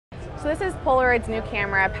So this is Polaroid's new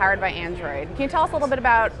camera powered by Android. Can you tell us a little bit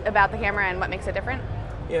about the camera and what makes it different?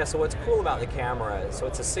 Yeah, so what's cool about the camera, so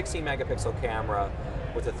it's a 60 megapixel camera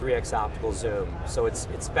with a 3x optical zoom. So it's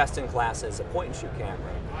best in class as a point and shoot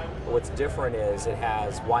camera. But what's different is it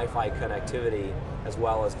has Wi-Fi connectivity as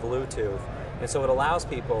well as Bluetooth. And so it allows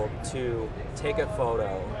people to take a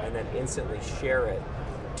photo and then instantly share it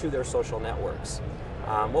to their social networks.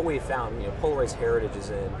 What we found, Polaroid's heritage is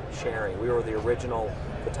in sharing. We were the original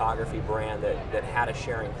photography brand that had a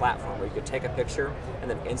sharing platform where you could take a picture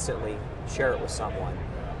and then instantly share it with someone.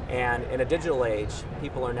 And in a digital age,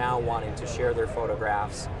 people are now wanting to share their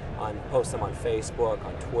photographs, post them on Facebook,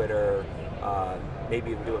 on Twitter,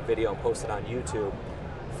 maybe even do a video and post it on YouTube.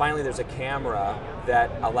 Finally, there's a camera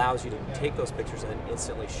that allows you to take those pictures and then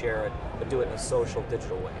instantly share it, but do it in a social,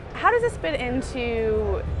 digital way. How does this fit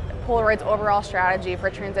into Polaroid's overall strategy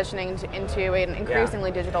for transitioning into an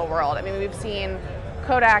increasingly digital world? I mean, we've seen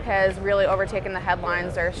Kodak has really overtaken the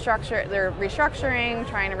headlines. They're restructuring,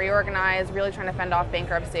 trying to reorganize, really trying to fend off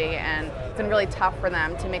bankruptcy, and it's been really tough for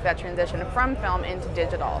them to make that transition from film into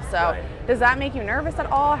digital. So does that make you nervous at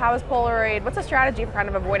all? How is Polaroid, what's the strategy for kind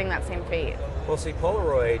of avoiding that same fate? Well, see,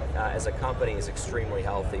 Polaroid as a company is extremely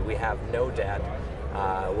healthy. We have no debt.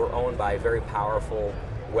 We're owned by very powerful,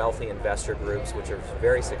 wealthy investor groups, which are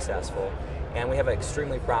very successful, and we have an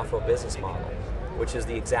extremely profitable business model, which is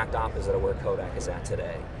the exact opposite of where Kodak is at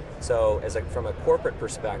today. So from a corporate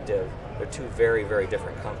perspective, they're two very, very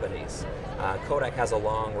different companies. Kodak has a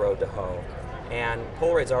long road to hoe, and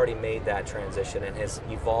Polaroid's already made that transition and has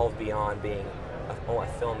evolved beyond being a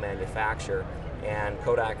film manufacturer, and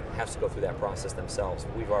Kodak has to go through that process themselves.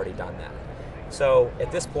 We've already done that. So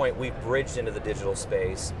at this point, we've bridged into the digital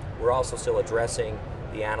space. We're also still addressing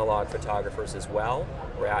the analog photographers as well.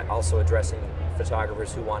 We're also addressing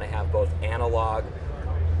photographers who want to have both analog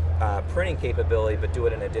printing capability but do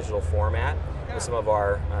it in a digital format with some of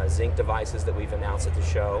our Zinc devices that we've announced at the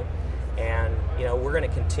show. And we're going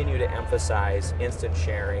to continue to emphasize instant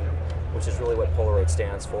sharing, which is really what Polaroid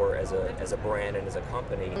stands for as a brand and as a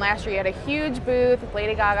company. Last year you had a huge booth with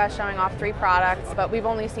Lady Gaga showing off 3 products, but we've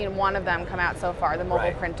only seen one of them come out so far, the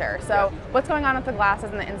mobile printer. So what's going on with the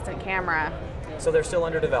glasses and the instant camera? So they're still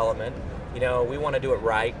under development. We want to do it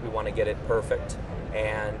right. We want to get it perfect.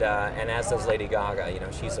 And as does Lady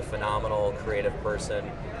Gaga. She's a phenomenal creative person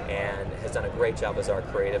and has done a great job as our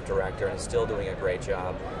creative director and is still doing a great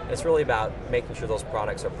job. And it's really about making sure those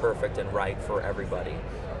products are perfect and right for everybody.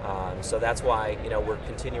 So that's why we're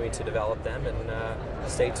continuing to develop them, and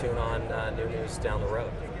stay tuned on new news down the road.